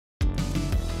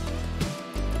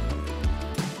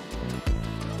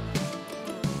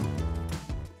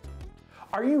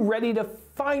Are you ready to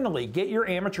finally get your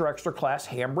Amateur Extra Class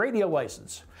ham radio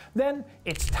license? Then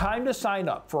it's time to sign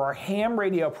up for our Ham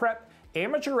Radio Prep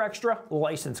Amateur Extra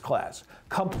license class,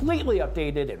 completely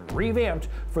updated and revamped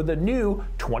for the new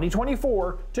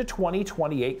 2024 to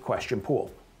 2028 question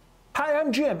pool. Hi,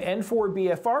 I'm Jim,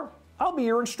 N4BFR. I'll be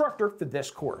your instructor for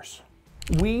this course.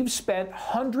 We've spent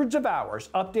hundreds of hours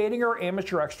updating our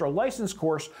Amateur Extra license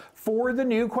course for the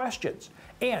new questions,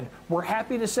 and we're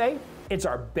happy to say it's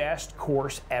our best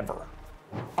course ever.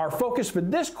 Our focus for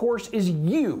this course is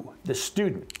you, the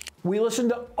student. We listened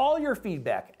to all your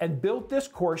feedback and built this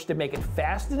course to make it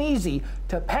fast and easy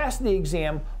to pass the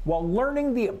exam while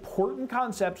learning the important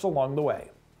concepts along the way.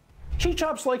 Cheat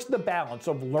Chops likes the balance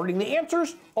of learning the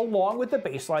answers along with the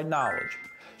baseline knowledge.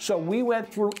 So we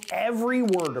went through every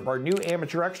word of our new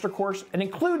Amateur Extra course and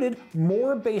included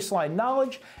more baseline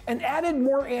knowledge and added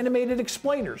more animated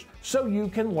explainers so you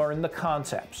can learn the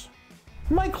concepts.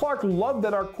 Mike Clark loved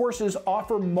that our courses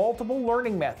offer multiple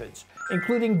learning methods,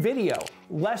 including video,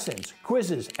 lessons,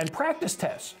 quizzes, and practice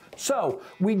tests. So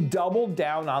we doubled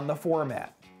down on the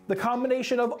format. The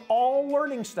combination of all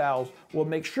learning styles will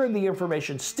make sure the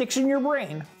information sticks in your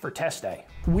brain for test day.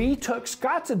 We took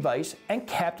Scott's advice and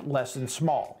kept lessons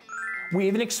small. We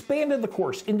even expanded the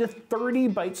course into 30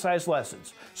 bite-sized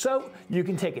lessons, so you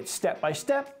can take it step by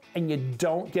step and you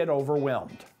don't get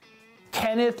overwhelmed.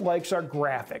 Kenneth likes our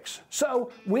graphics,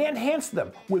 so we enhanced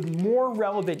them with more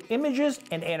relevant images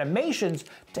and animations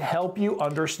to help you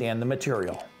understand the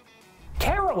material.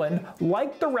 Carolyn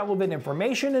liked the relevant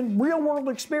information and real-world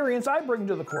experience I bring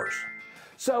to the course.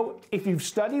 So if you've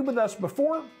studied with us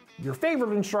before, your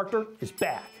favorite instructor is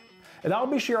back, and I'll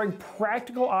be sharing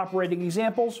practical operating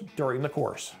examples during the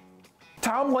course.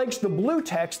 Tom likes the blue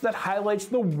text that highlights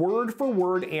the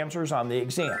word-for-word answers on the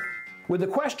exam. With the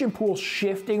question pool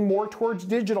shifting more towards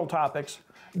digital topics,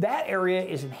 that area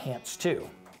is enhanced too.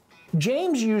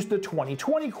 James used the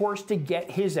 2020 course to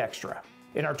get his extra.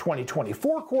 In our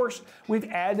 2024 course, we've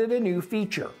added a new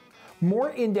feature: more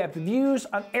in-depth views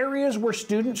on areas where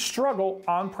students struggle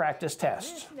on practice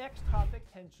tests. This next topic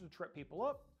tends to trip people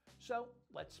up, so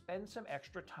let's spend some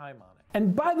extra time on it.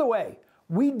 And by the way,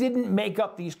 we didn't make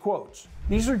up these quotes.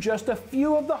 These are just a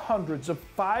few of the hundreds of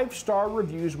 5-star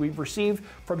reviews we've received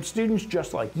from students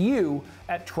just like you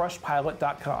at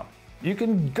Trustpilot.com. You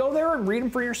can go there and read them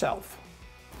for yourself.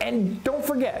 And don't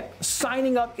forget,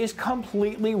 signing up is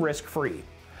completely risk-free.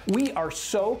 We are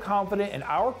so confident in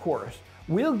our course,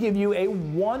 we'll give you a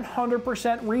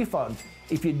 100% refund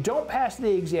if you don't pass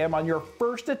the exam on your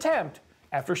first attempt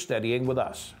after studying with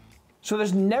us. So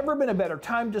there's never been a better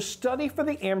time to study for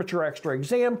the Amateur Extra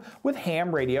exam with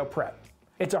Ham Radio Prep.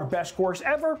 It's our best course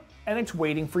ever, and it's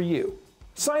waiting for you.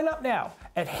 Sign up now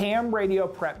at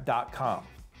hamradioprep.com.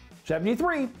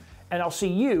 73, and I'll see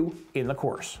you in the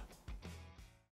course.